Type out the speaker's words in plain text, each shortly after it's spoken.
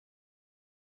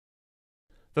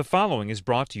The following is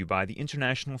brought to you by the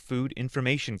International Food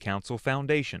Information Council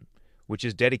Foundation, which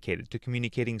is dedicated to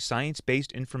communicating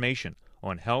science-based information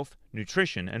on health,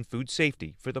 nutrition, and food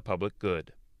safety for the public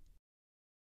good.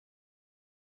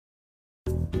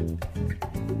 A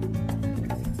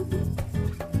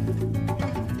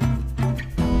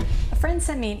friend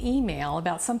sent me an email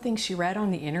about something she read on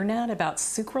the internet about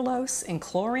sucralose and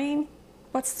chlorine.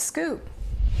 What's the scoop?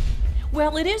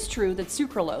 Well, it is true that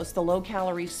sucralose, the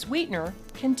low-calorie sweetener,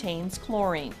 contains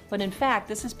chlorine, but in fact,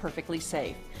 this is perfectly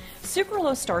safe.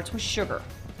 Sucralose starts with sugar.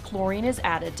 Chlorine is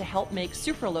added to help make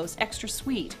sucralose extra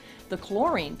sweet. The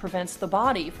chlorine prevents the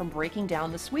body from breaking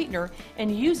down the sweetener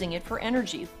and using it for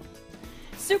energy.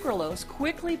 Sucralose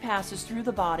quickly passes through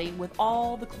the body with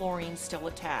all the chlorine still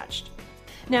attached.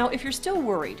 Now, if you're still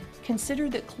worried, consider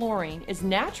that chlorine is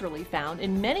naturally found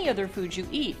in many other foods you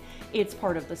eat. It's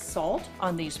part of the salt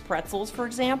on these pretzels, for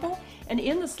example, and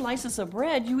in the slices of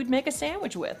bread you would make a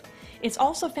sandwich with. It's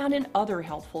also found in other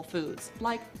healthful foods,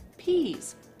 like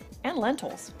peas and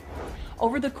lentils.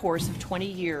 Over the course of 20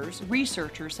 years,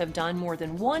 researchers have done more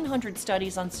than 100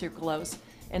 studies on sucralose,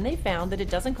 and they found that it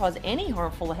doesn't cause any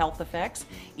harmful health effects,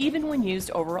 even when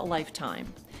used over a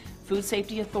lifetime. Food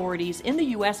safety authorities in the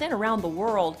U.S. and around the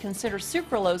world consider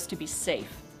sucralose to be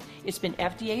safe. It's been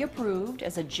FDA approved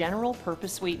as a general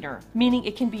purpose sweetener, meaning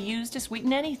it can be used to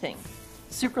sweeten anything.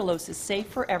 Sucralose is safe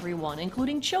for everyone,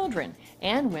 including children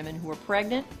and women who are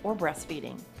pregnant or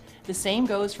breastfeeding. The same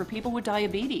goes for people with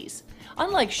diabetes.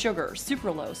 Unlike sugar,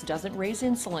 sucralose doesn't raise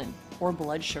insulin or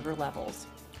blood sugar levels.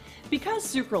 Because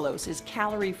sucralose is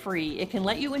calorie-free, it can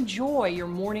let you enjoy your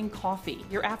morning coffee,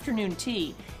 your afternoon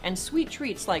tea, and sweet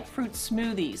treats like fruit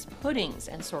smoothies, puddings,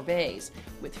 and sorbets,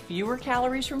 with fewer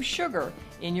calories from sugar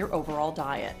in your overall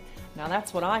diet. Now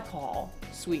that's what I call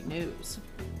sweet news.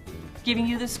 Giving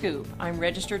you the scoop, I'm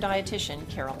registered dietitian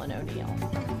Carolyn O'Neill.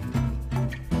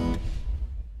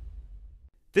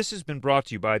 This has been brought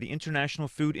to you by the International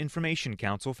Food Information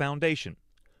Council Foundation.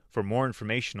 For more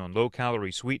information on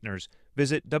low-calorie sweeteners,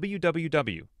 visit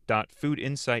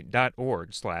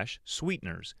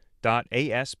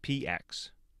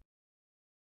www.foodinsight.org/sweeteners.aspx.